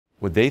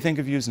What they think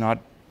of you is not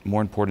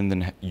more important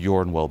than your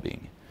own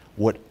well-being.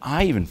 What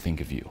I even think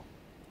of you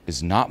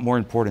is not more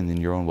important than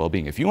your own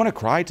well-being. If you want to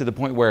cry to the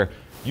point where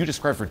you just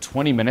cry for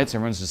 20 minutes,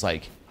 everyone's just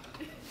like,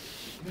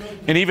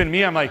 and even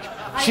me, I'm like,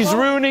 she's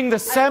ruining the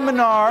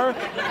seminar.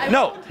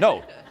 No,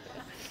 no,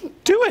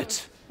 do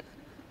it.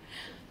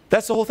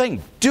 That's the whole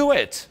thing, do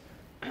it.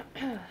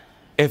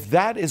 If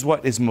that is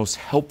what is most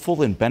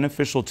helpful and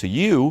beneficial to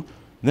you,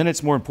 then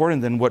it's more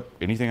important than what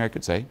anything I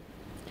could say.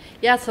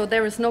 Yeah, so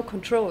there is no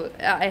control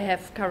I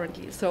have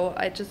currently, so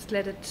I just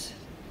let it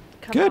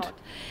come Good. out.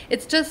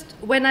 It's just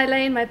when I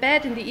lay in my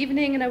bed in the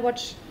evening and I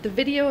watch the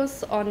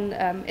videos on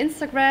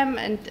Instagram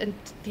and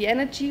the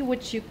energy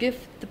which you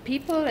give the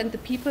people, and the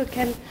people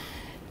can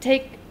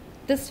take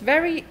this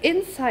very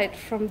insight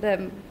from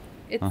them.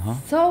 It's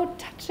so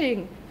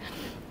touching.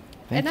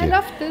 Thank and you. I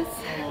love this.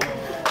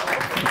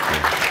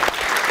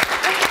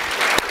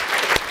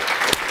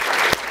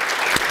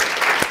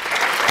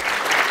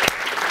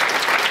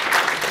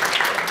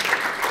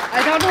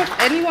 I don't know if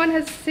anyone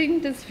has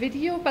seen this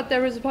video, but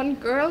there is one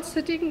girl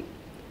sitting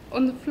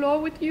on the floor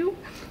with you.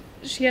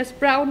 She has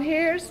brown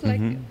hairs.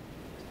 Like,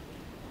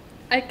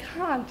 I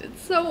can't.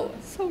 It's so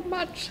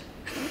much.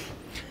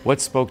 What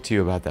spoke to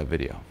you about that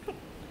video?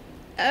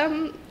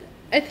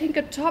 I think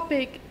a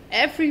topic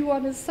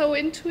everyone is so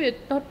into it,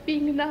 not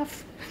being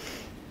enough.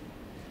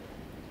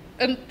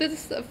 And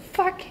this is a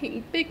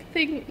fucking big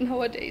thing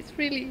nowadays,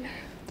 really.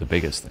 The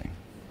biggest thing.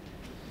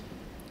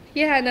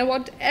 Yeah, and I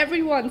want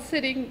everyone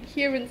sitting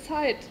here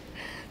inside,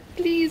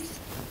 please,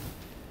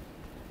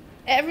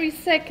 every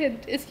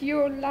second is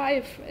your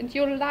life and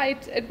your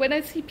light. And when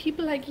I see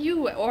people like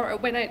you, or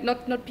when I,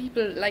 not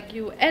people like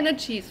you,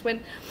 energies,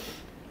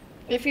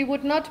 if we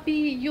would not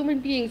be human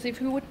beings, if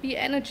we would be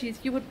energies,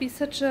 you would be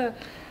such a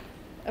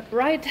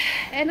bright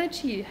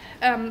energy.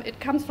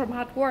 It comes from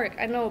hard work,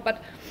 I know,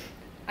 but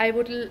I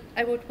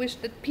would wish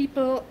that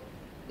people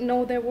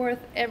know their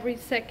worth every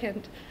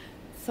second.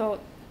 So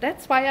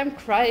that's why I'm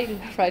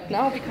crying right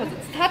now, because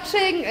it's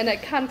touching and I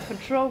can't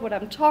control what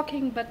I'm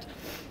talking, but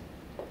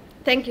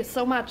thank you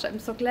so much. I'm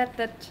so glad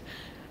that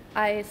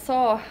I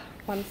saw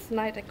one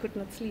night I could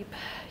not sleep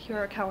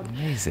your account.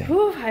 Amazing.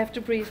 Whew, I have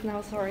to breathe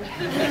now, sorry. I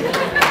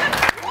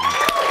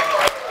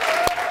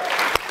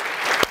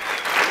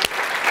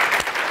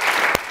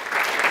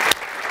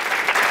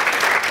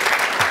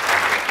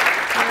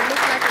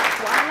look like a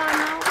koala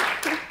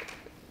now.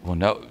 Well,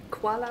 no.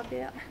 Koala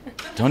bear.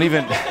 Don't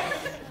even,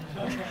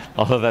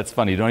 although that's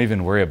funny, don't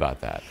even worry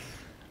about that.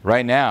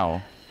 Right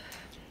now,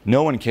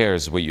 no one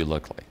cares what you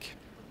look like.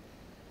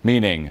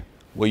 Meaning,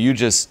 what you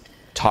just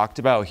talked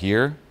about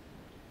here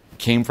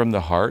came from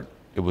the heart.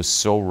 It was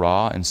so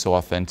raw and so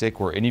authentic.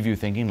 Were any of you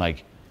thinking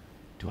like,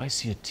 do I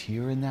see a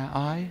tear in that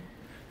eye?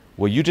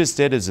 What you just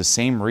did is the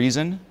same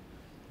reason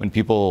when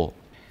people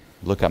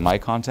look at my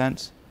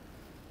content.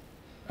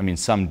 I mean,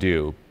 some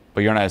do,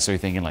 but you're not necessarily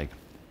thinking like,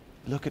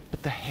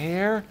 but the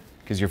hair,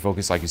 because you're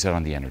focused, like you said,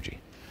 on the energy.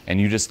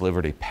 And you just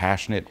delivered a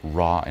passionate,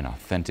 raw, and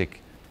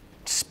authentic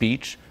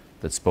speech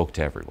that spoke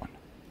to everyone.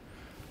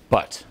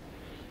 But,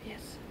 Yes.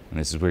 and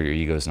this is where your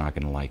ego is not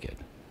going to like it.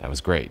 That was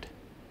great.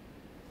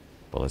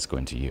 But let's go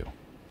into you.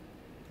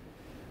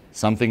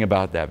 Something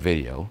about that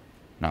video,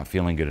 not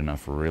feeling good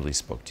enough, really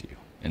spoke to you,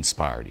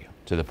 inspired you,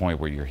 to the point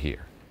where you're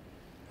here.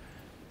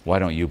 Why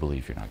don't you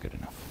believe you're not good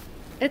enough?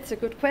 It's a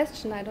good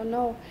question, I don't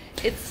know.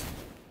 It's,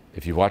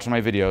 If you watch my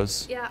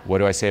videos, what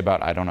do I say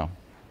about I don't know?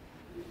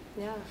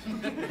 yeah.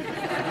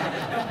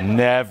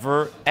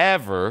 Never,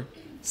 ever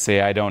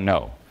say I don't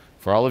know.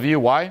 For all of you,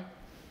 why?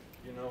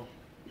 You know.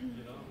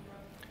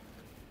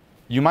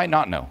 You might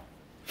not know.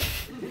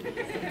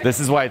 This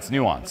is why it's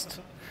nuanced.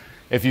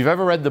 If you've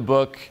ever read the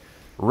book,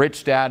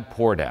 Rich Dad,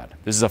 Poor Dad,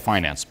 this is a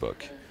finance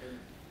book.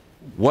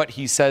 What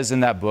he says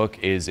in that book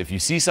is if you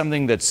see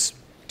something that's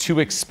too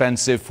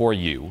expensive for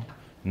you,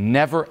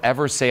 never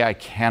ever say I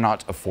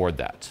cannot afford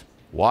that.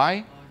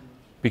 Why?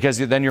 Because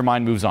then your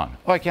mind moves on.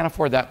 Oh, I can't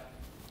afford that.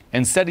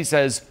 Instead, he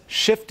says,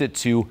 shift it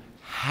to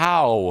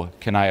how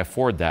can I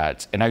afford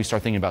that? And now you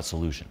start thinking about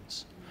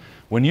solutions.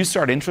 When you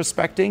start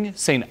introspecting,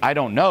 saying I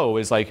don't know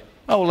is like,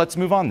 oh, well, let's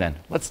move on then.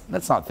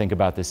 Let's not think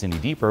about this any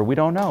deeper. We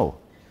don't know.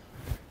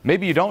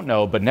 Maybe you don't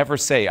know, but never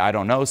say I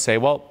don't know. Say,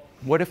 well,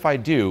 what if I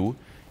do?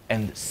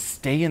 And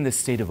stay in this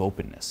state of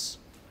openness.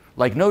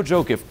 Like, no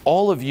joke, if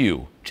all of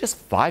you, just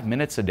 5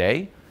 minutes a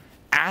day,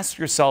 ask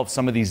yourself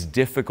some of these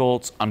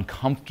difficult,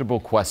 uncomfortable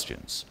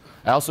questions.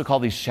 I also call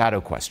these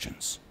shadow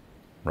questions,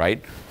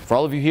 right? For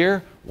all of you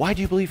here, why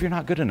do you believe you're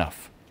not good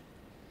enough?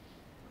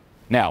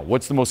 Now,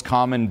 what's the most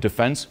common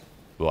defense?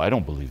 Well, I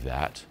don't believe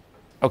that.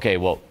 Okay,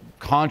 well,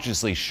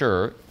 consciously,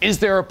 sure. Is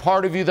there a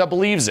part of you that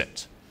believes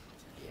it?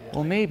 Yeah.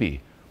 Well,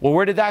 maybe. Well,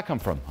 where did that come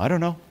from? I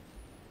don't know.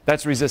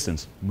 That's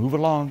resistance. Move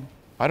along.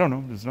 I don't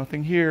know. There's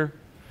nothing here.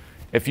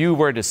 If you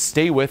were to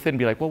stay with it and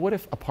be like, well, what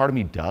if a part of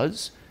me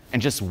does?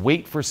 And just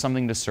wait for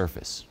something to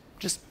surface.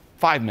 Just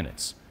 5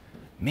 minutes.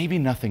 Maybe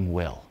nothing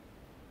will.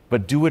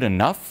 But do it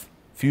enough,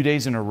 a few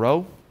days in a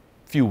row,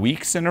 a few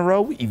weeks in a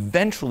row,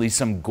 eventually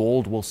some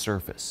gold will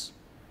surface.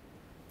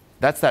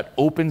 That's that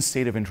open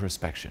state of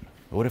introspection.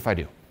 But what if I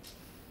do?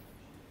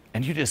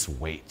 And you just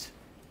wait.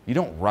 You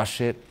don't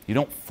rush it. You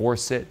don't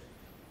force it.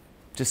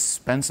 Just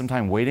spend some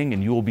time waiting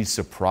and you will be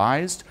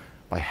surprised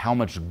by how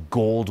much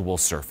gold will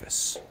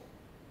surface.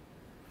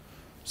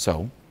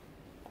 So,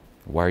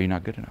 why are you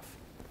not good enough?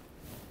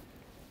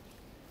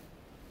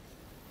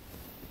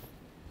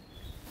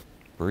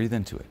 Breathe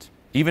into it.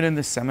 Even in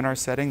this seminar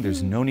setting,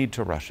 there's no need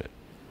to rush it.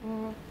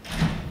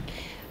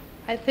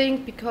 I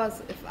think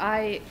because if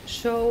I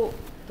show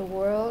the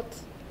world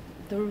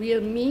the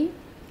real me,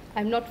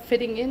 I'm not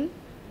fitting in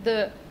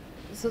the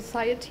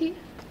society.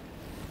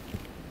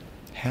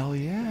 Hell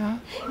yeah.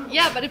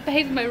 Yeah, but it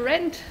pays my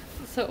rent,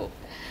 so.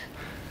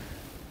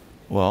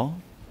 Well,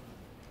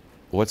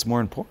 what's more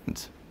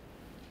important?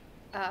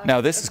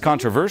 Now, this is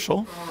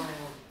controversial.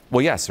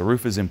 Well, yes, a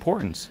roof is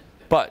important.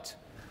 But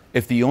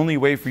if the only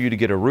way for you to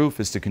get a roof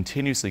is to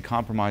continuously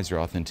compromise your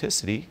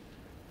authenticity,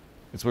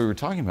 that's what we were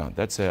talking about.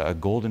 That's a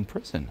golden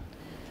prison.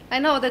 I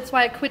know, that's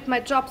why I quit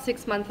my job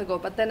 6 months ago,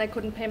 but then I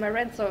couldn't pay my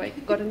rent, so I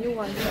got a new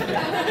one.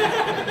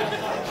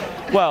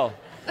 Well,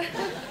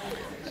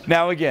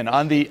 now again,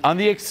 on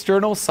the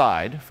external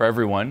side, for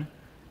everyone,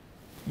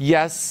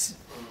 yes,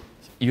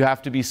 you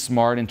have to be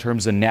smart in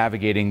terms of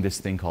navigating this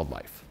thing called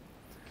life.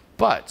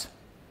 But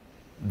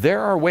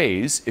there are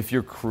ways, if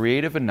you're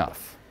creative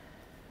enough,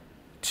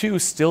 to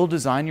still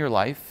design your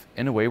life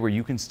in a way where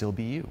you can still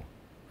be you.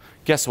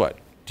 Guess what?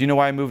 Do you know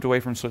why I moved away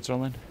from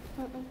Switzerland?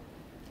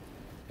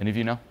 Any of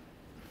you know?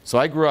 So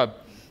I grew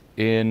up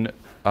in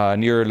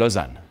near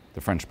Lausanne,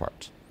 the French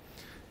part.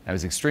 I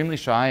was extremely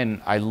shy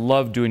and I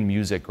loved doing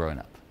music growing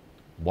up.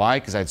 Why?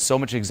 Because I had so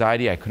much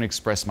anxiety I couldn't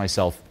express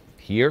myself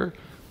here,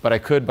 but I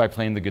could by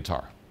playing the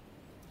guitar.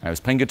 I was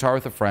playing guitar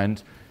with a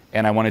friend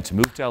and I wanted to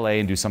move to LA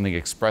and do something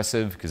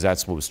expressive because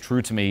that's what was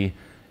true to me,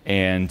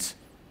 and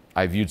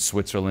I viewed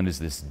Switzerland as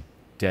this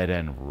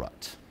dead-end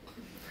rut.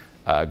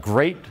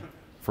 Great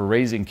for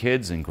raising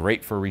kids and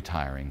great for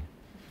retiring,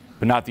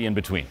 but not the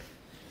in-between.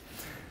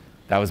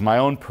 That was my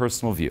own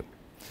personal view.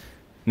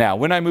 Now,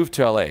 when I moved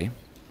to LA,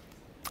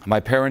 my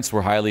parents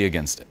were highly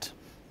against it.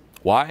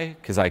 Why?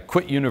 Because I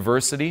quit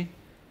university,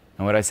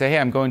 and would I say, hey,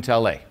 I'm going to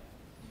LA.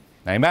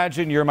 Now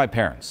imagine you're my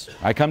parents.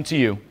 I come to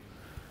you.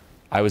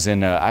 I was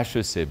in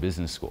HEC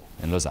business school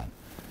in Lausanne.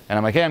 And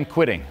I'm like, hey, I'm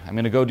quitting. I'm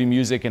going to go do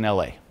music in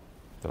LA.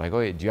 They're like,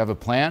 oh, do you have a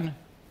plan?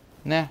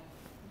 Nah,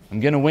 I'm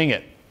going to wing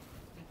it.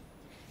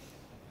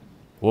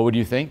 What would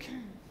you think?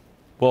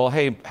 Well,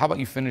 hey, how about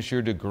you finish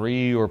your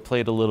degree or play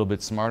it a little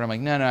bit smarter? I'm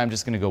like, no, I'm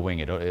just going to go wing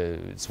it.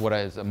 It's what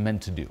I'm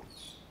meant to do.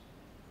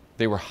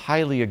 They were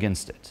highly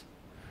against it.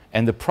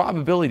 And the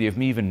probability of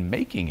me even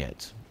making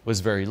it was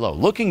very low.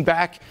 Looking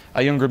back,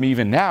 a younger me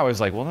even now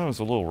is like, well, that was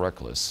a little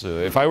reckless.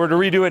 If I were to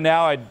redo it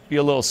now, I'd be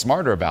a little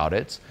smarter about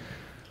it.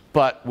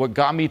 But what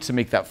got me to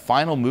make that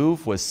final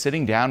move was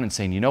sitting down and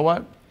saying, you know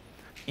what?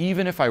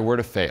 Even if I were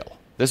to fail,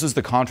 this was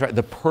the contract,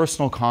 the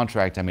personal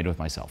contract I made with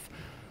myself.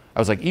 I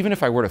was like, even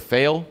if I were to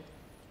fail,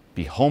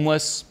 be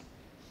homeless,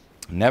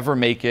 never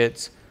make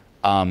it,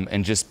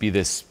 and just be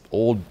this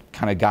old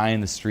kind of guy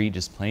in the street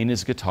just playing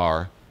his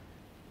guitar,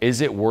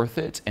 is it worth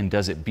it? And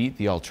does it beat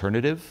the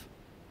alternative?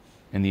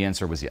 And the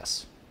answer was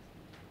yes.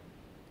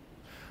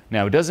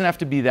 Now, it doesn't have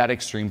to be that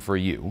extreme for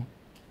you.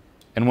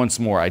 And once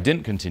more, I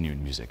didn't continue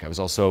in music. I was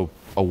also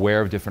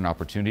aware of different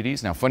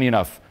opportunities. Now, funny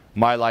enough,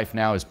 my life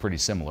now is pretty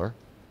similar,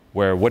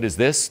 where what is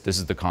this? This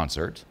is the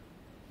concert.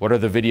 What are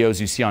the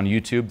videos you see on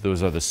YouTube?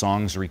 Those are the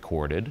songs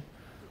recorded.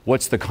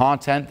 What's the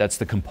content? That's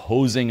the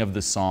composing of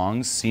the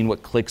songs, seeing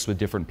what clicks with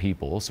different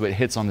people. So it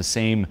hits on the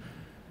same,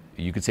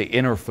 you could say,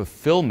 inner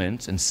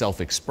fulfillment and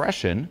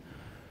self-expression.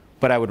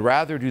 But I would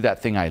rather do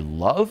that thing I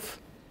love,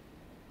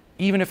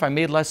 even if I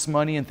made less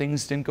money and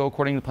things didn't go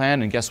according to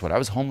plan. And guess what? I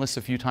was homeless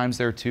a few times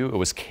there too. It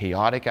was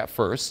chaotic at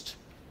first,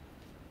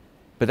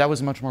 but that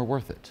was much more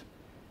worth it.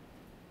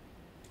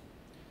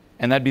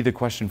 And that'd be the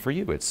question for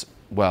you. It's,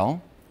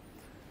 well,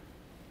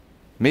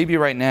 maybe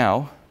right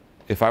now,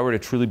 if I were to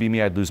truly be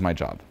me, I'd lose my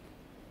job.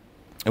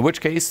 In which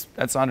case,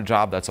 that's not a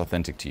job that's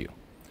authentic to you.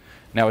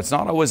 Now, it's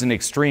not always in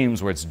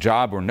extremes where it's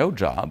job or no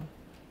job,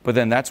 but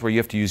then that's where you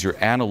have to use your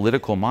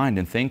analytical mind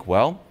and think,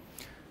 well,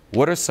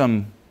 what are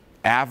some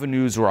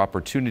avenues or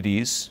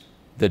opportunities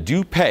that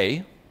do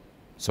pay,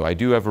 so I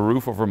do have a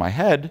roof over my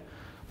head,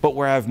 but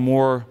where I have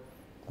more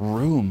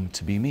room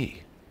to be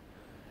me?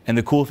 And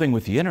the cool thing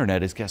with the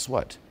internet is, guess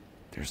what?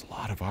 There's a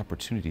lot of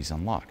opportunities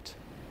unlocked.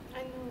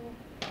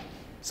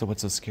 So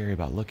what's so scary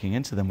about looking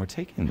into them or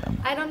taking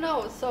them? I don't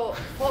know. So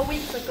 4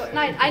 weeks ago,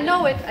 no, I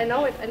know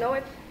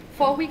it.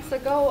 4 weeks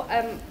ago,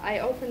 I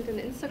opened an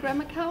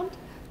Instagram account.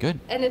 Good.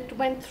 And it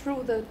went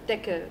through the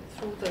Decke,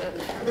 through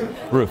the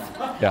roof.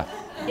 Yeah.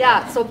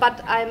 Yeah. So,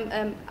 but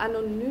I'm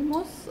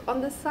anonymous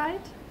on the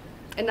site,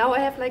 and now I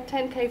have like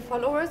 10K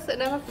followers,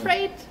 and I'm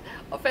afraid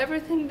of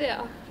everything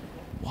there.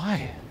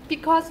 Why?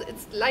 Because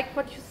it's like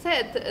what you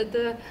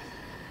said.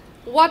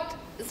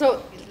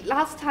 So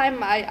last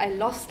time I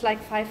lost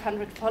like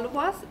 500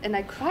 followers, and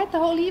I cried the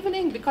whole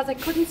evening because I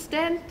couldn't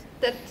stand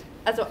that.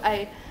 Also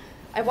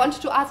I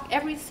wanted to ask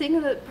every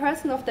single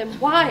person of them,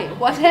 why?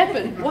 What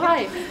happened?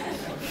 Why?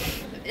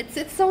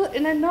 it's so,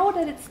 and I know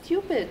that it's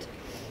stupid.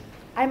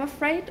 I'm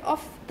afraid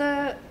of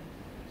the...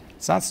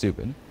 It's not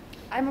stupid.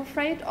 I'm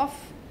afraid of,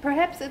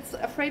 perhaps it's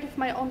afraid of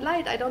my own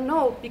light, I don't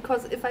know,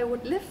 because if I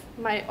would live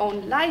my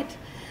own light,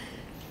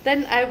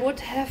 then I would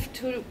have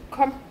to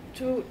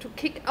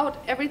kick out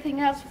everything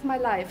else of my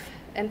life.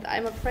 And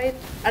I'm afraid,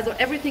 also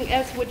everything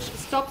else which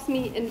stops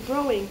me in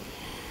growing.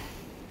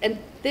 And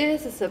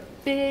this is a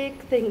big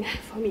thing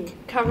for me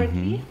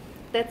currently.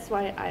 That's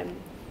why I'm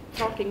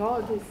talking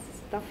all this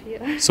stuff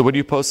here. So what do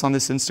you post on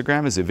this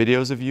Instagram? Is it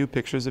videos of you,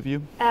 pictures of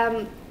you?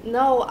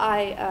 No,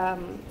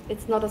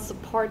 it's not a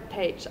support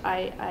page.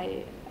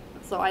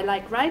 So I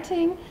like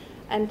writing,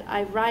 and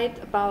I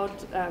write about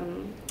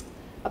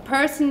a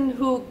person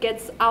who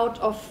gets out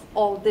of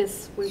all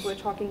this we were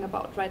talking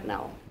about right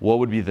now. What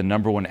would be the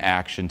 #1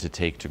 action to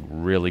take to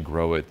really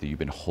grow it that you've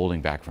been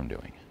holding back from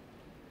doing?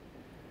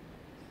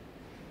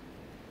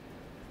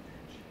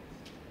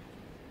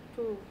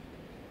 Ooh.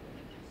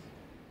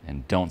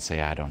 And don't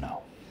say, I don't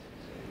know.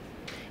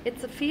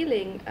 It's a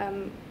feeling.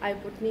 I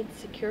would need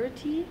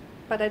security,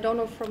 but I don't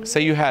know from...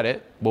 Say you had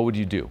it, what would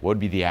you do? What would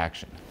be the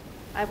action?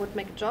 I would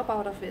make a job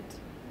out of it.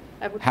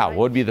 I would How? What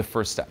would be the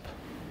first step?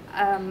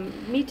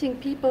 Meeting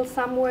people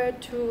somewhere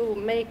to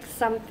make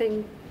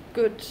something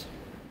good.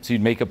 So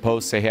you'd make a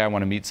post, say, hey, I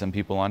want to meet some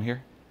people on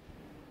here?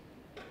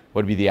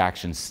 What would be the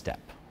action step?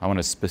 I want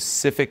a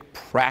specific,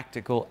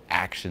 practical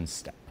action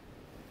step.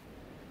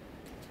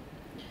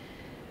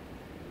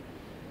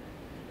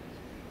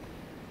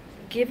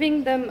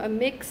 Giving them a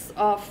mix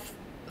of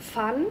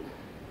fun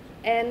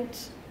and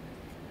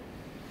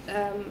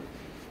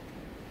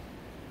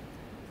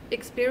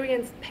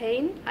experienced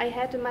pain I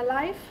had in my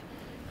life.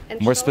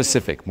 And More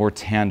specific, more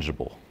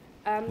tangible.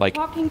 Like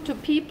talking to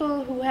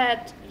people who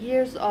had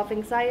years of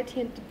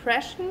anxiety and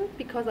depression,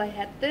 because I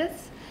had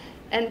this,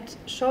 and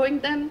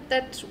showing them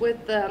that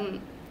with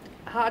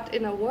hard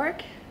inner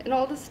work and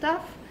all this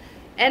stuff,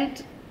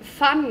 and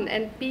fun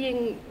and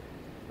being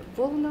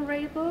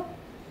vulnerable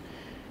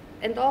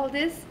and all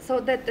this, so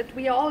that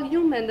we are all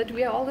human, that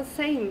we are all the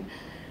same,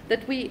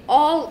 that we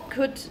all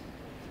could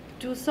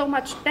do so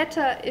much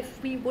better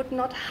if we would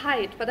not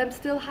hide. But I'm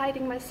still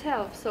hiding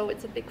myself, so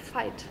it's a big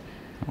fight.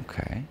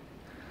 Okay.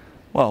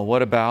 Well,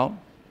 what about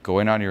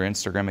going on your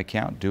Instagram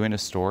account, doing a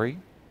story,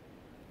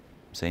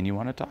 saying you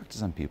want to talk to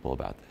some people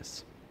about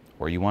this?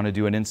 Or you want to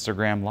do an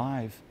Instagram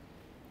live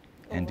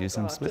and do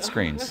some split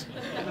screens.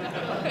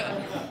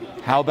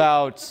 How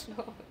about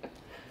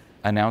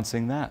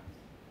announcing that?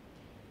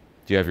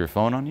 Do you have your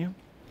phone on you?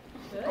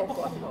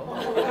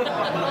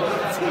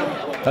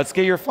 Let's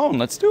get your phone.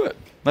 Let's do it.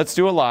 Let's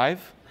do a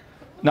live.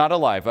 Not a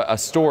live, a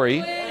story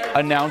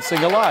announcing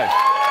a live.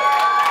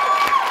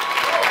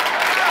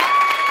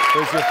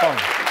 Where's your phone?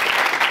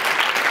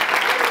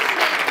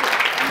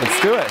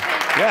 Let's do it.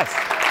 Yes.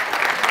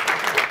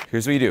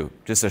 Here's what you do.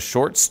 Just a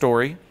short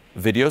story,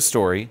 video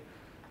story,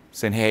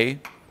 saying, hey,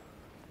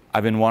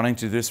 I've been wanting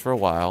to do this for a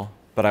while,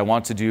 but I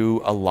want to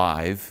do a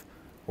live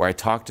where I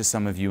talk to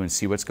some of you and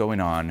see what's going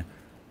on.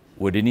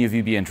 Would any of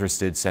you be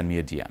interested? Send me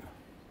a DM.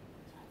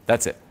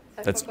 That's it.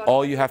 That's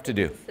all you have to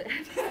do.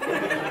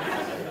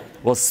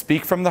 Well,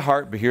 speak from the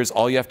heart, but here's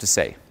all you have to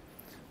say.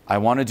 I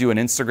want to do an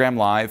Instagram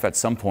live at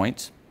some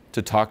point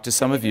to talk to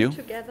some of you.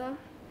 Together?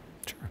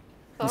 Sure.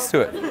 Let's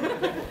do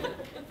it.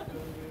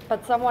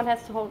 But someone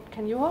has to hold.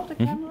 Can you hold the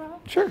camera?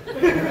 Sure.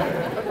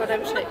 Oh God,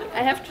 I'm shaking.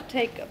 I have to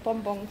take a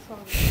bonbon.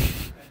 Sorry.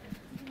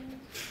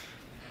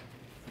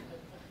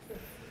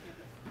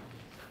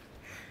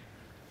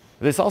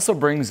 This also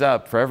brings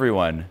up for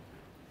everyone,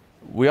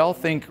 we all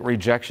think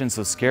rejection's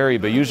so scary,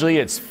 but usually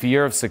it's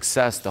fear of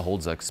success that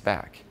holds us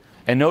back.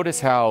 And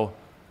notice how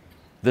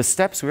the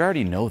steps, we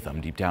already know them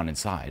deep down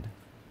inside.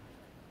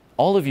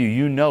 All of you,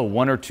 you know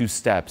 1 or 2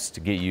 steps to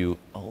get you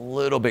a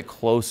little bit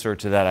closer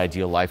to that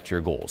ideal life, to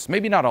your goals.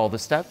 Maybe not all the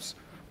steps,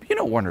 but you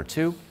know 1 or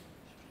 2.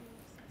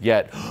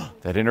 Yet,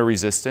 that inner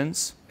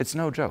resistance, it's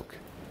no joke.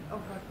 Oh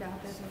God, yeah,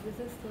 there's a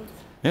resistance.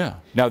 Yeah.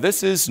 Now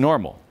this is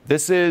normal.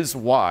 This is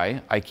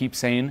why I keep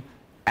saying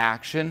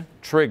action,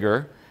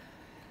 trigger,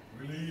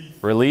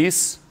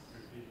 release,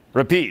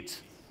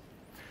 repeat.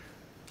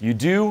 You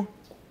do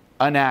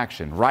an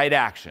action, right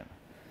action.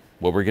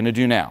 What we're going to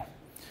do now.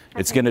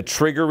 It's going to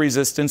trigger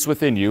resistance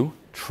within you,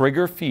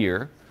 trigger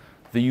fear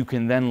that you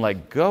can then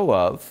let go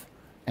of,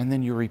 and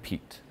then you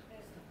repeat.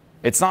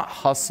 It's not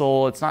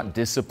hustle, it's not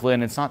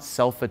discipline, it's not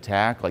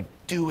self-attack, like,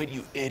 do it,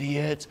 you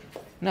idiot.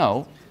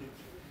 No,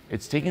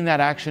 it's taking that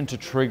action to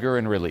trigger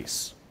and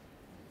release.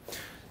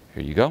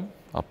 Here you go.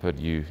 I'll put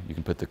you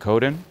can put the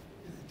code in.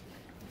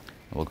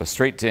 We'll go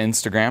straight to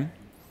Instagram.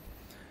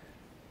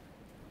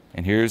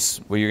 And here's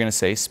what you're going to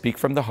say. Speak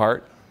from the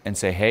heart and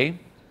say, hey,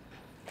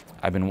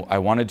 I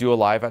want to do a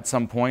live at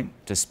some point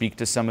to speak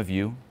to some of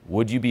you.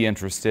 Would you be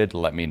interested?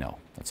 Let me know.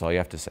 That's all you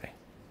have to say.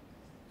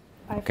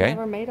 I've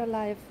never made a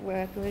live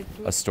where do I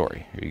do a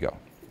story. Here you go.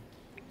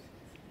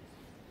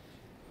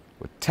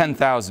 With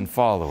 10,000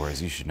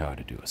 followers, you should know how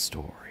to do a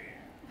story.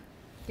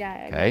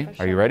 Yeah. Okay,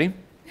 are you ready?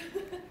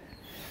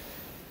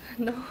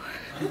 No.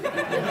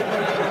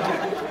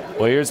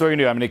 Well, here's what we're going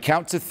to do. I'm going to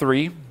count to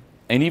 3,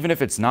 And even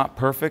if it's not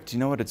perfect, you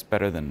know what? It's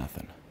better than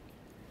nothing.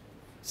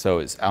 So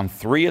it's, on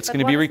 3, it's going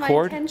to be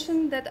recorded. My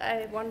intention that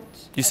I want...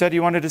 You said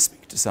you wanted to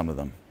speak to some of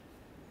them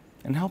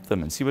and help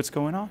them and see what's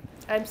going on.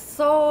 I'm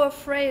so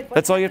afraid.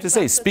 That's all you have to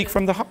say. Speak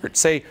from the heart.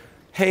 Say,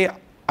 hey,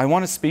 I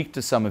want to speak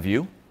to some of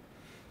you.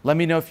 Let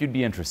me know if you'd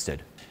be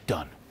interested.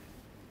 Done.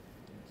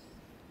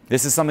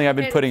 This is something I've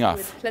been putting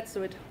off. Let's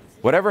do it.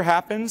 Whatever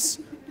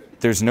happens,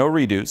 there's no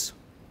redos.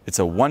 It's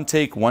a one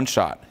take, one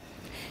shot.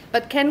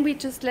 But can we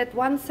just let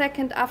 1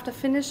 second after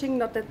finishing,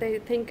 not that they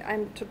think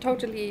I'm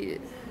totally...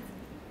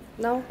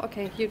 No?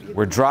 Okay.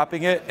 We're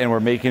dropping it and we're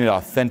making it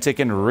authentic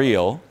and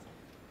real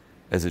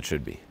as it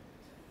should be.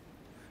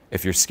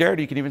 If you're scared,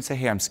 you can even say,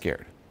 hey, I'm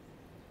scared.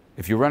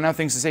 If you run out of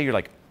things to say, you're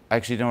like, I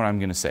actually know what I'm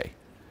going to say.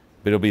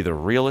 But it'll be the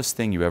realest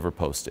thing you ever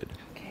posted.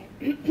 Okay.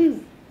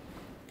 You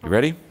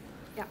ready?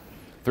 Ja.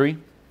 3,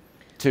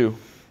 2,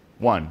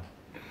 1.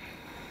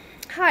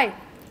 Hi,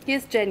 hier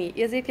ist Jenny.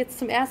 Ihr seht jetzt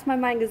zum ersten Mal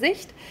mein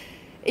Gesicht.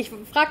 Ich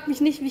frage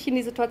mich nicht, wie ich in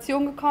die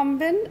Situation gekommen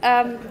bin.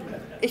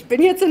 Ich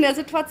bin jetzt in der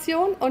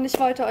Situation und ich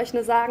wollte euch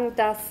nur sagen,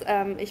 dass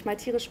ich mal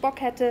tierisch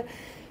Bock hätte,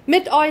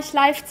 mit euch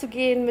live zu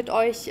gehen, mit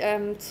euch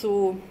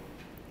zu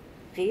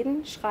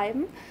reden,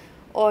 schreiben.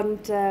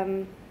 Und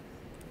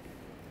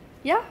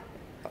ja,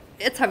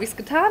 jetzt habe ich es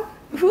getan.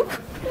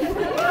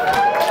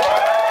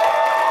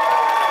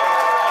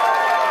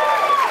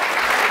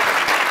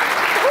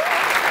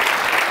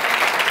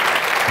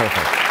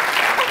 Perfect.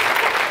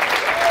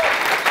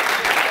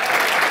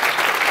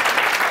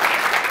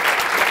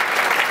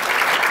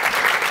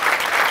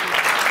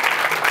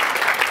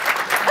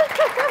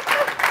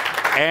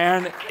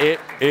 And it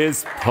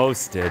is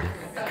posted.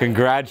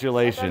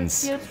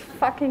 Congratulations. It feels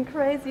fucking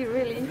crazy,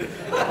 really.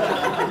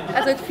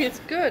 Also it feels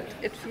good.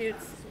 It feels...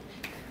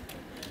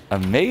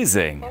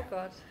 Amazing. Oh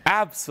God.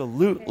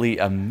 Absolutely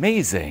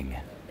amazing.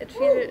 It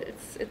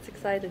feels... It's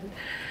exciting.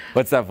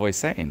 What's that voice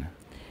saying?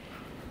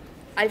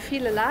 I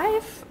feel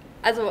alive.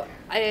 Also,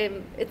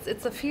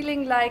 it's a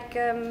feeling like...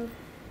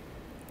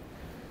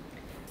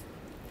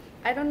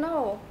 I don't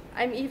know.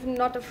 I'm even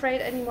not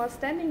afraid anymore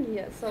standing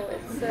here, so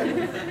it's...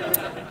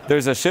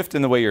 There's a shift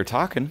in the way you're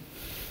talking.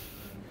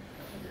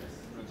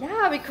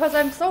 Yeah, because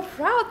I'm so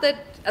proud that...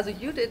 Also,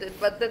 you did it,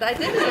 but that I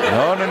did it.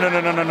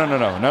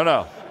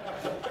 No.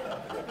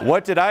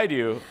 What did I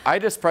do? I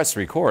just pressed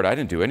record. I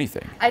didn't do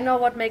anything. I know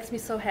what makes me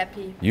so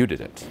happy. You did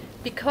it.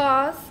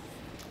 Because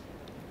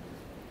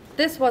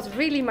this was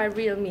really my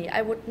real me.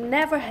 I would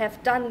never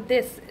have done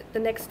this the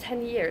next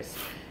 10 years.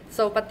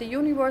 So, but the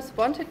universe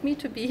wanted me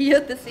to be here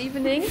this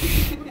evening,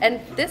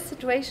 and this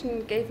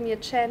situation gave me a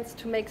chance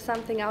to make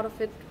something out of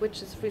it,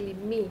 which is really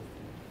me.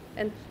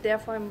 And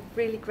therefore, I'm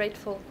really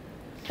grateful.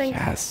 Thank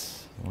you.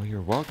 Yes. Well,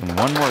 you're welcome.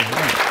 One more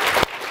hand.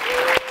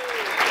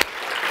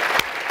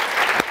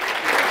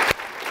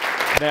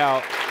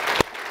 Now,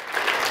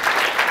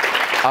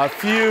 a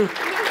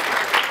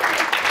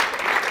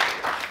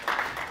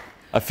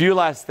few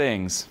last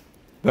things,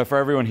 but for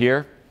everyone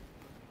here,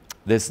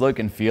 this look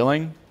and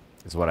feeling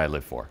is what I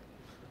live for.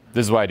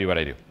 This is why I do what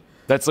I do.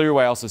 That's literally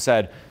why I also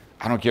said,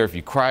 I don't care if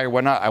you cry or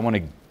whatnot, I want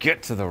to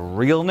get to the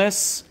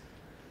realness,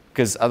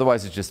 because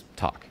otherwise it's just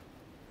talk.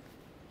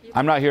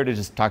 I'm not here to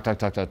just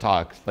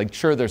talk. Like,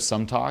 sure, there's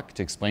some talk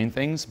to explain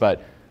things,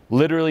 but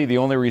literally the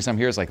only reason I'm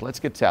here is like, let's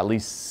get to at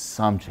least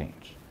some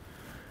change.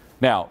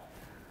 Now,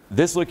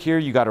 this look here,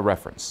 you got a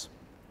reference.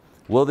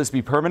 Will this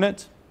be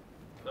permanent?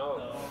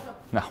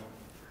 No.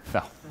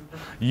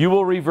 You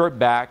will revert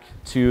back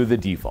to the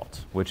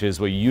default, which is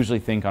what you usually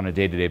think on a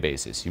day-to-day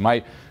basis. You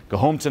might go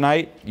home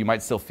tonight, you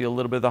might still feel a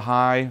little bit of the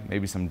high,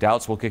 maybe some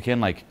doubts will kick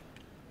in like,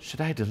 should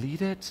I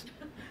delete it?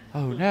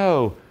 Oh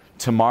no.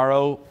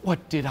 Tomorrow,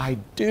 what did I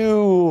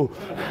do?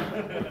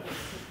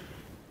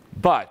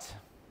 But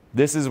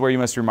this is where you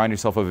must remind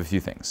yourself of a few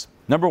things.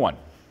 Number 1,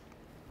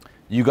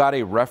 you got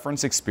a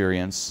reference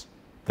experience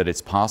that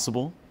it's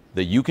possible,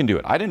 that you can do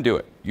it. I didn't do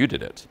it, you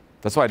did it.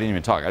 That's why I didn't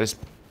even talk. I just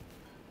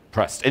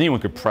pressed. Anyone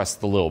could press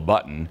the little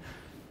button.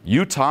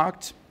 You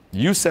talked,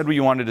 you said what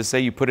you wanted to say,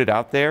 you put it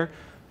out there.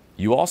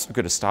 You also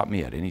could have stopped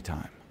me at any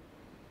time.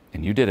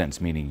 And you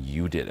didn't, meaning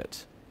you did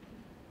it.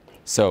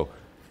 So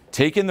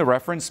take in the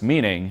reference,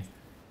 meaning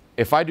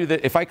if I do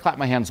that, if I clap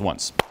my hands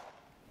once,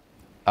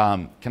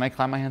 can I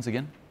clap my hands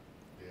again?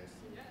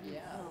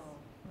 Yes.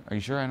 Are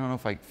you sure? I don't know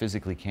if I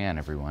physically can,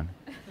 everyone.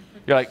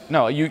 You're like,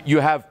 no, you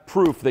have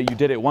proof that you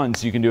did it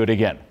once, you can do it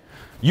again.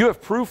 You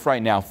have proof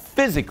right now,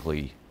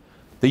 physically,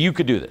 that you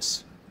could do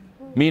this.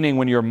 Meaning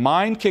when your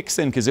mind kicks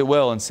in, because it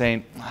will, and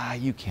saying,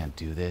 you can't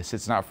do this,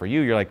 it's not for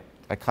you, you're like,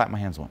 I clapped my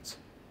hands once.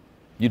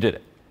 You did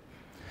it.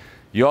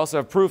 You also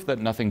have proof that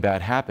nothing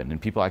bad happened and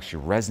people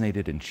actually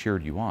resonated and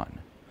cheered you on.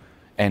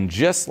 And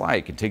just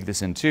like, and take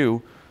this in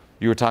too,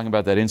 you were talking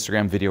about that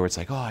Instagram video where it's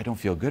like, oh, I don't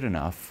feel good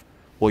enough.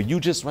 Well, you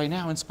just right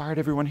now inspired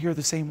everyone here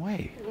the same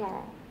way.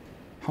 Yeah.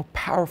 How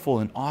powerful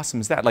and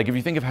awesome is that? Like if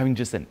you think of having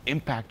just an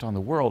impact on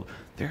the world,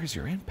 there's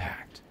your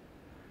impact.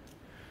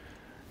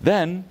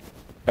 Then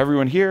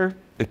everyone here,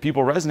 if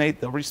people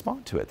resonate, they'll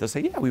respond to it. They'll say,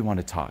 yeah, we want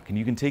to talk, and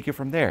you can take it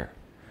from there.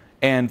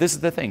 And this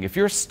is the thing, if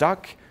you're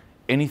stuck,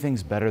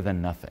 anything's better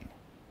than nothing.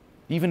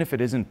 even if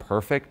it isn't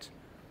perfect,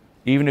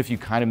 even if you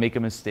kind of make a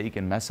mistake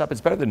and mess up,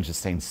 it's better than just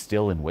staying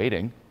still and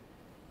waiting.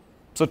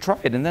 So try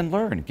it and then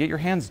learn. Get your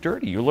hands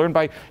dirty. You learn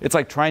by, it's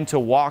like trying to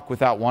walk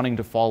without wanting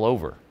to fall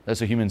over. That's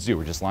what humans do.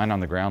 We're just lying on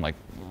the ground like,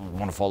 I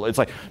want to fall. It's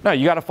like, no,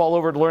 you got to fall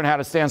over to learn how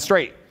to stand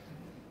straight.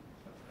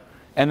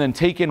 And then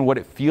take in what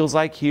it feels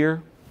like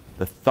here,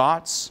 the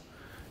thoughts.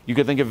 You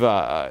could think of,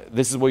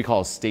 this is what we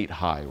call a state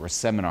high or a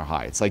seminar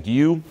high. It's like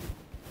you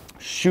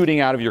shooting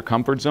out of your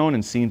comfort zone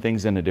and seeing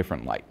things in a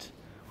different light,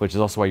 which is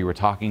also why you were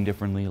talking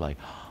differently. Like,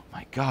 oh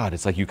my God,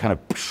 it's like you kind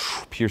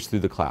of pierce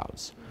through the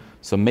clouds.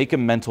 So make a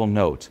mental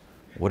note.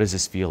 What does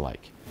this feel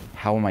like?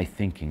 How am I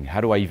thinking?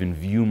 How do I even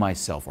view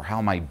myself? Or how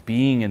am I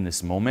being in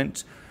this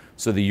moment?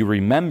 So that you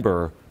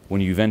remember when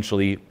you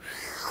eventually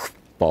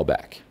fall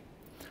back.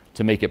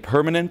 To make it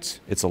permanent,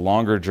 it's a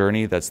longer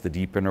journey. That's the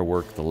deep inner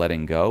work, the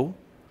letting go.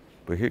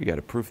 But here you got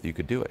a proof that you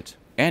could do it.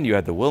 And you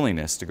had the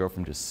willingness to go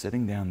from just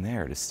sitting down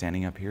there to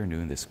standing up here and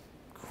doing this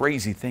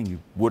crazy thing you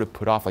would have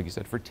put off, like you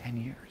said, for 10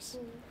 years.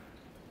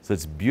 So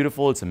it's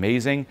beautiful, it's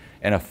amazing.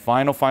 And a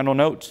final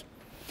note.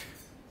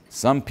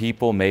 Some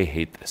people may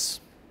hate this.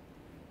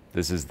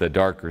 This is the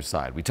darker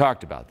side. We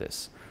talked about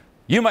this.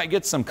 You might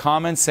get some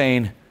comments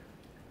saying,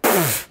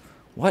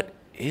 what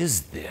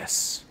is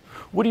this?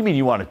 What do you mean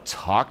you want to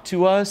talk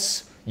to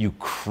us, you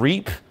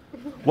creep?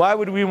 Why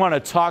would we want to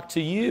talk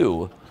to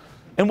you?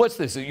 And what's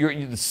this, you're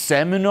the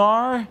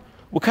seminar?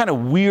 What kind of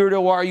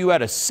weirdo are you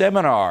at a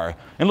seminar?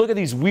 And look at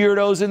these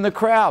weirdos in the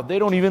crowd. They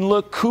don't even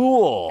look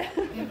cool.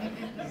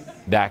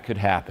 That could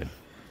happen.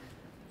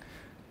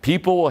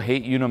 People will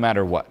hate you no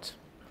matter what.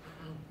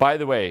 By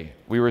the way,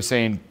 we were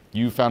saying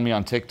you found me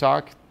on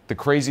TikTok. The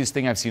craziest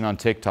thing I've seen on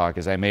TikTok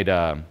is I made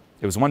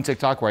it was one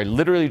TikTok where I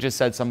literally just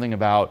said something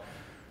about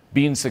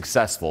being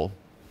successful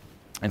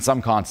and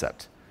some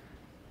concept.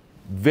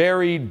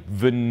 Very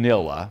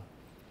vanilla.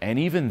 And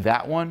even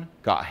that one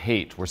got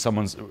hate where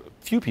a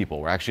few people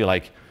were actually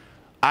like,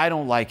 I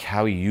don't like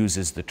how he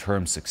uses the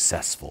term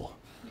successful.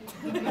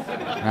 And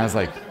I was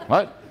like,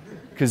 what?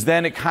 Because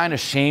then it kind of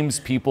shames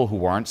people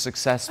who aren't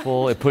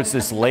successful. It puts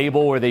this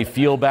label where they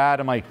feel bad.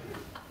 I'm like,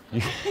 you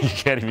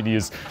can't even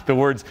use the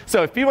words.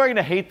 So if people are going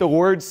to hate the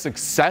word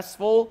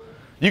successful,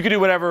 you can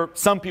do whatever.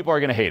 Some people are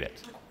going to hate it.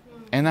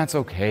 And that's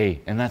okay.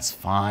 And that's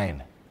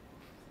fine.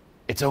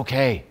 It's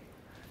okay.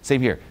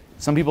 Same here.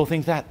 Some people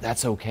think that.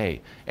 That's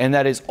okay. And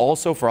that is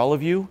also, for all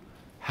of you,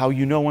 how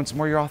you know once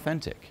more you're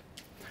authentic.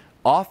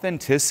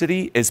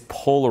 Authenticity is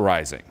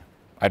polarizing.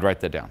 I'd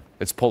write that down.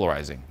 It's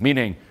polarizing,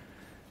 meaning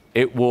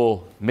it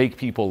will make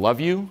people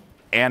love you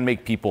and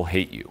make people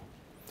hate you.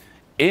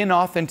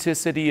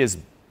 Inauthenticity is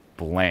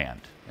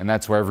bland, and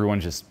that's where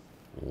everyone just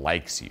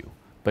likes you.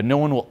 But no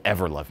one will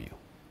ever love you.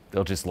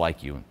 They'll just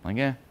like you. Like,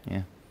 yeah.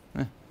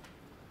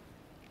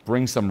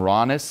 Bring some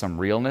rawness, some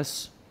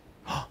realness.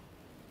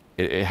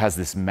 It has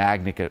this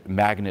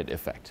magnet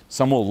effect.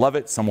 Some will love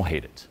it, some will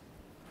hate it.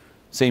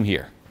 Same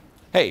here.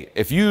 Hey,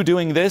 if you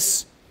doing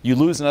this, you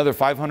lose another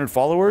 500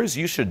 followers,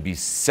 you should be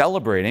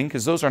celebrating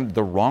because those are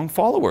the wrong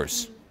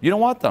followers. You don't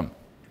want them.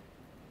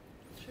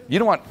 You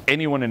don't want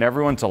anyone and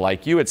everyone to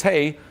like you. It's,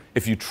 hey,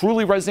 if you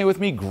truly resonate with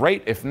me,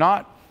 great. If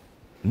not,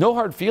 no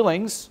hard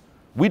feelings.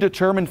 We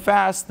determined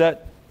fast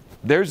that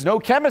there's no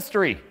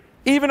chemistry,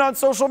 even on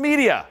social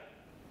media.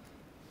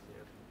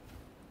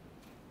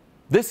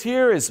 This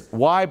here is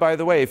why, by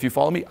the way, if you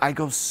follow me, I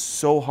go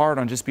so hard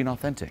on just being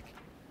authentic,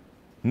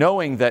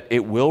 knowing that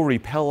it will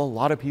repel a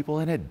lot of people,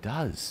 and it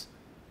does.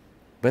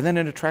 But then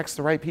it attracts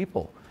the right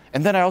people.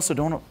 And then I also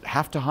don't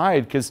have to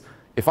hide, because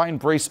if I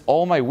embrace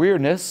all my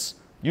weirdness,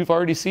 you've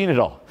already seen it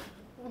all.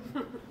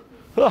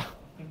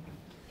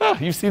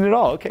 You've seen it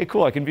all. Okay,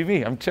 cool. I can be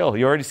me. I'm chill.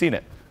 You've already seen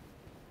it.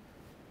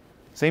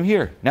 Same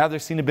here. Now they're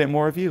seeing a bit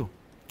more of you.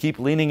 Keep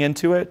leaning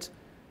into it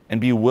and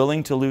be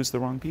willing to lose the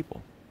wrong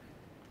people.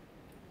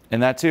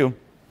 And that too,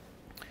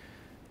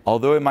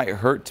 although it might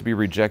hurt to be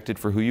rejected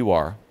for who you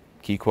are,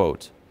 key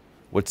quote,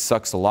 what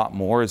sucks a lot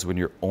more is when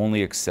you're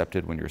only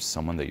accepted when you're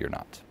someone that you're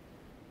not.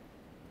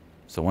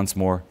 So once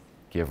more,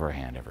 give her a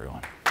hand,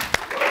 everyone.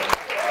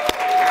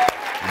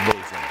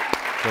 Amazing.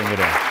 Bring it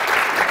in.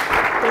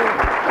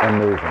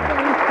 Amazing.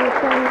 Thank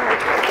you so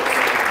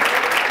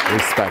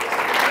much.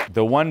 Respect.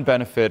 The one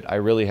benefit I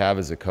really have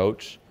as a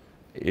coach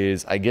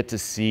is I get to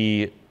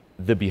see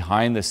the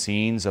behind the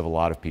scenes of a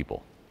lot of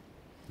people.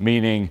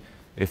 Meaning,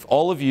 if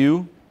all of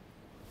you,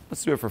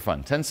 let's do it for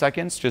fun, 10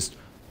 seconds, just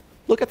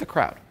look at the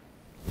crowd.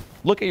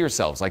 Look at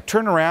yourselves. Like,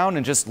 turn around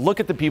and just look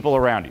at the people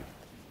around you.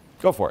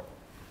 Go for it.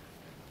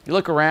 You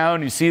look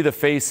around, you see the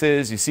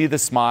faces, you see the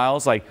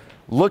smiles. Like,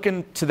 look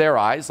into their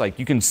eyes. Like,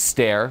 you can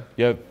stare.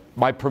 You have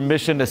my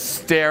permission to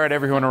stare at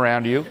everyone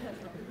around you.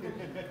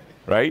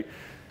 Right?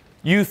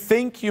 You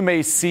think you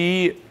may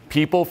see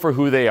people for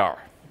who they are.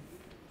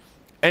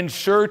 And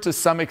sure, to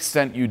some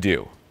extent you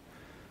do.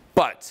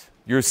 But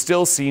you're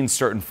still seeing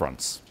certain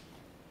fronts.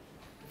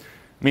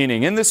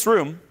 Meaning, in this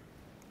room,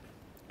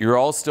 you're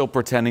all still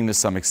pretending to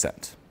some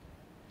extent.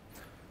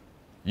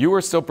 You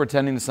were still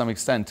pretending to some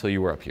extent until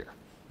you were up here.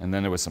 And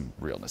then there was some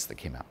realness that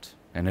came out,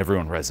 and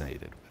everyone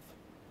resonated with.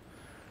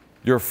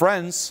 Your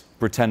friends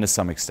pretend to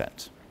some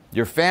extent.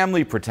 Your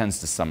family pretends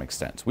to some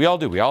extent. We all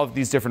do. We all have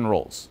these different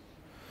roles.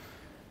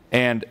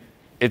 And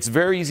it's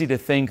very easy to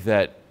think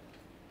that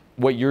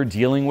what you're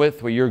dealing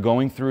with, what you're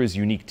going through is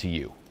unique to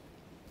you.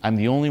 I'm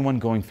the only one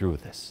going through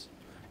with this.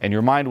 And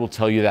your mind will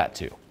tell you that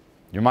too.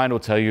 Your mind will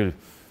tell you,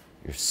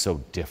 you're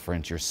so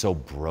different, you're so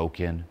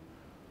broken.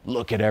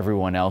 Look at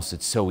everyone else,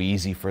 it's so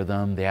easy for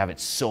them. They have it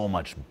so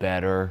much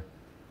better.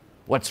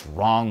 What's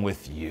wrong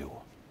with you?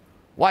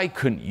 Why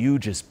couldn't you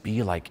just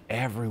be like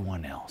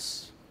everyone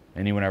else?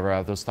 Anyone ever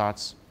have those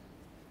thoughts?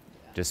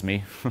 Just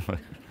me?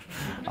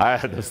 I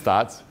had those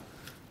thoughts.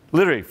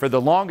 Literally, for the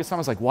longest time,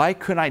 I was like, why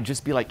couldn't I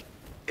just be like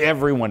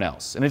everyone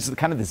else? And it's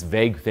kind of this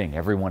vague thing,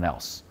 everyone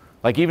else.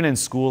 Like even in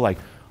school, like,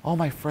 all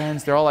my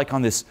friends, they're all like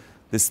on this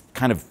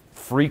kind of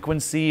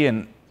frequency,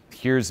 and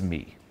here's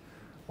me.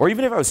 Or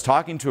even if I was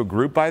talking to a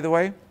group, by the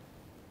way,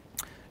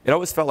 it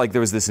always felt like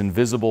there was this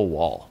invisible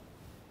wall.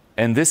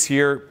 And this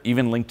here,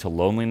 even linked to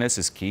loneliness,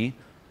 is key.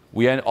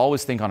 We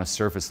always think on a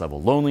surface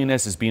level.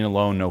 Loneliness is being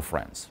alone, no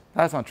friends.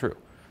 That's not true.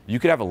 You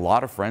could have a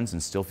lot of friends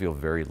and still feel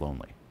very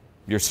lonely.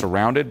 You're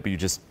surrounded, but you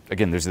just,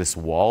 again, there's this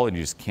wall and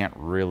you just can't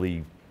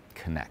really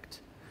connect.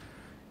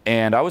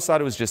 And I always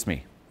thought it was just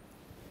me.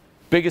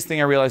 Biggest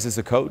thing I realized as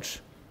a coach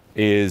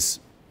is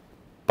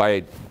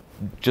by,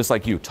 just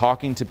like you,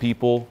 talking to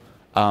people,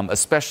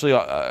 especially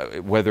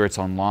whether it's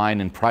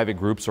online in private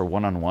groups or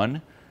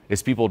one-on-one,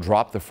 is people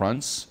drop the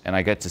fronts and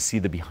I get to see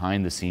the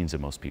behind the scenes of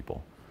most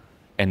people.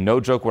 And no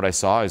joke, what I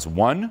saw is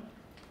one,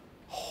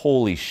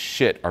 holy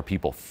shit, are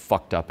people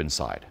fucked up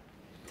inside.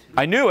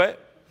 I knew it,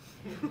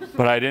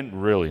 but I didn't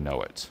really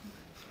know it.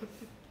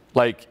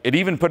 Like, it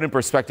even put in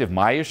perspective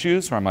my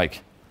issues where I'm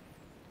like,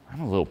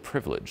 I'm a little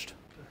privileged.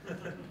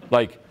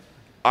 Like,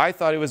 I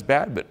thought it was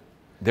bad, but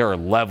there are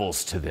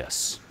levels to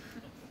this.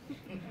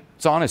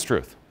 It's the honest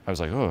truth. I was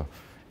like, oh.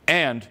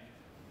 And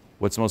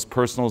what's most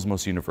personal is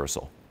most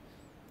universal.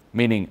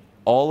 Meaning,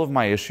 all of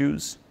my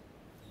issues,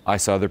 I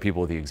saw other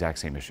people with the exact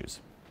same issues.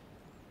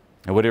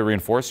 And what it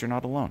reinforced? You're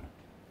not alone.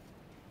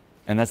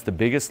 And that's the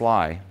biggest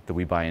lie that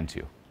we buy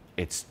into.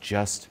 It's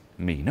just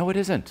me. No, it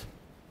isn't.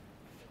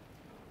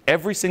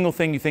 Every single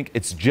thing you think,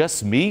 it's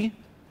just me,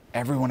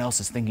 everyone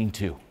else is thinking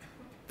too.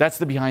 That's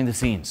the behind the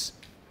scenes.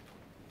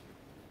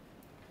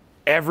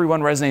 Everyone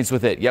resonates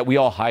with it, yet we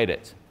all hide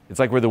it. It's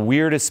like we're the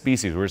weirdest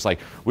species. We're just like,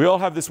 we all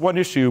have this one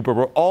issue, but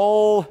we're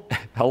all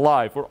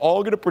alive. We're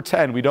all going to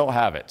pretend we don't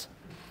have it.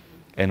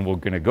 And we're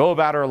going to go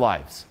about our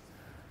lives.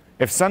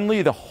 If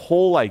suddenly the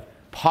whole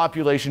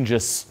population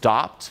just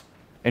stopped,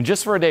 and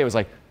just for a day it was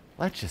like,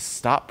 let's just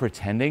stop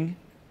pretending,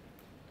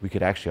 we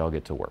could actually all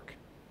get to work.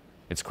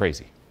 It's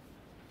crazy.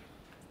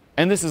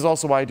 And this is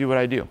also why I do what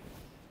I do.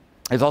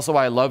 It's also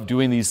why I love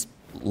doing these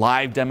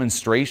live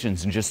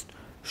demonstrations and just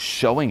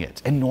showing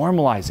it and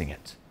normalizing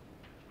it.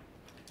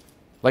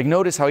 Like,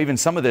 notice how even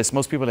some of this,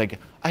 most people are like,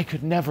 I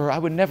would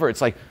never.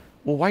 It's like,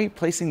 well, why are you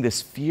placing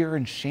this fear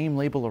and shame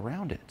label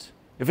around it?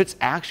 If it's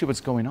actually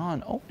what's going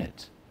on, own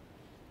it.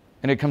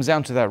 And it comes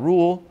down to that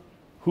rule,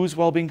 whose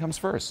well-being comes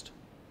first?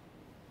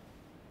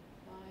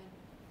 Mine.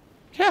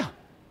 Yeah,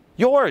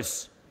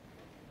 yours.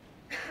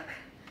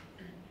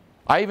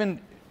 I even,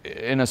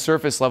 in a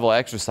surface level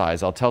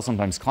exercise, I'll tell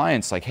sometimes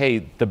clients, like,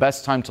 hey, the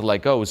best time to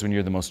let go is when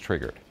you're the most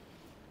triggered,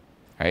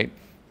 right?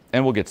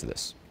 And we'll get to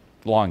this,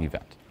 long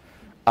event.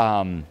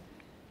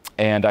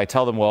 And I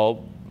tell them,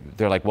 well,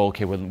 they're like, well,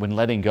 okay, when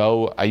letting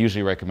go, I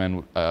usually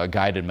recommend a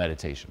guided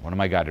meditation, one of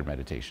my guided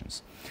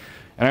meditations.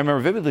 And I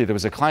remember vividly, there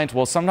was a client,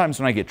 well, sometimes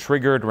when I get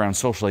triggered around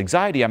social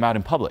anxiety, I'm out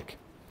in public.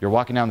 You're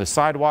walking down the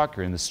sidewalk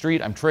or in the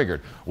street, I'm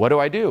triggered. What do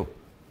I do?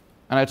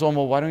 And I told him,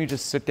 well, why don't you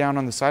just sit down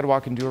on the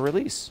sidewalk and do a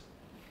release?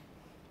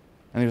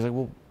 And he was like,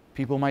 well,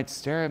 people might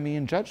stare at me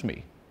and judge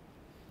me.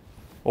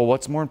 Well,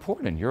 what's more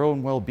important, your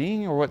own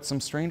well-being or what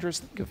some strangers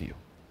think of you?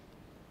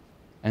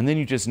 And then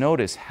you just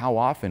notice how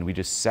often we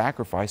just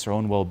sacrifice our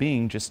own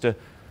well-being just to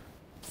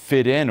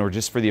fit in or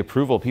just for the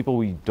approval of people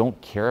we don't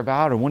care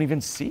about or won't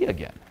even see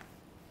again.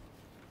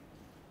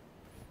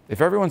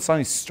 If everyone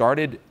suddenly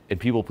started and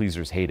people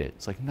pleasers hate it,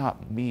 it's like,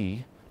 not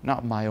me,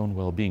 not my own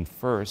well-being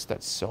first,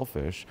 that's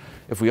selfish.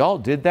 If we all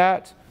did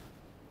that,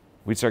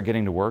 we'd start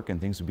getting to work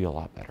and things would be a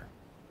lot better.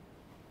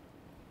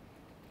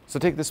 So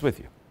take this with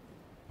you,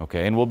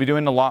 okay? And we'll be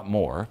doing a lot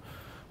more,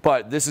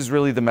 but this is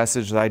really the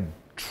message that I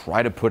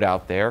try to put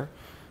out there.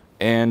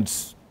 And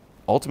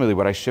ultimately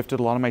what I shifted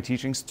a lot of my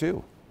teachings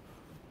to.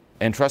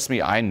 And trust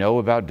me, I know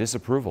about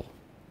disapproval.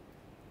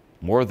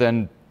 More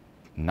than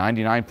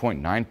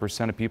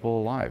 99.9% of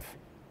people alive.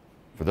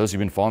 For those who've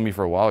been following me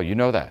for a while, you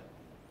know that.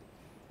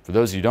 For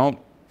those who don't,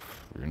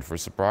 you're in for a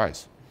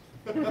surprise.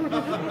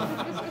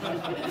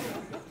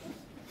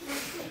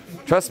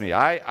 Trust me,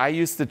 I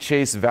used to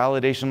chase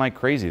validation like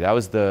crazy. That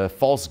was the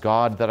false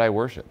god that I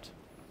worshipped.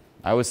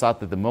 I always thought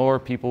that the more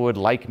people would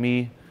like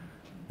me,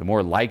 the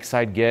more likes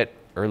I'd get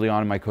early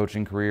on in my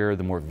coaching career,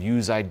 the more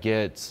views I'd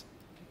get.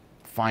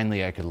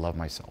 Finally, I could love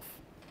myself.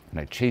 And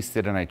I chased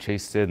it,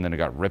 and then it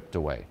got ripped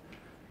away.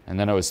 And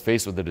then I was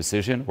faced with a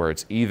decision where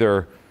it's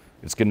either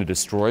it's going to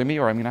destroy me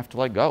or I'm going to have to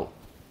let go.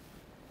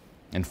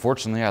 And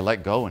fortunately, I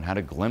let go and had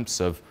a glimpse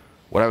of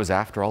what I was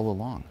after all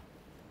along.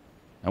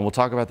 And we'll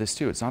talk about this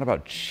too. It's not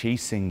about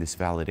chasing this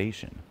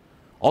validation.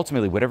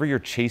 Ultimately, whatever you're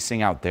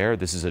chasing out there,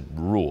 this is a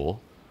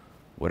rule,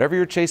 whatever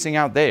you're chasing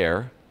out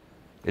there,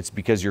 it's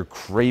because you're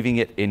craving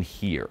it in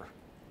here.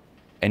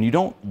 And you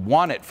don't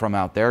want it from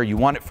out there, you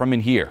want it from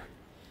in here.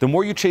 The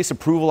more you chase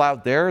approval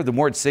out there, the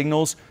more it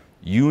signals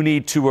you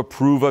need to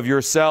approve of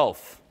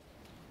yourself.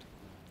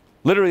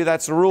 Literally,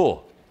 that's the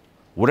rule.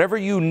 Whatever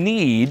you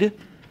need,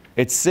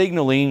 it's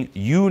signaling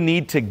you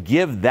need to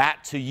give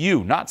that to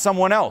you, not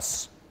someone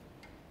else,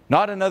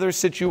 not another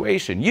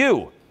situation,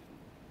 you.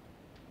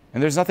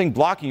 And there's nothing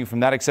blocking you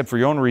from that except for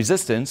your own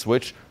resistance,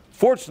 which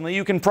fortunately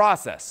you can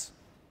process.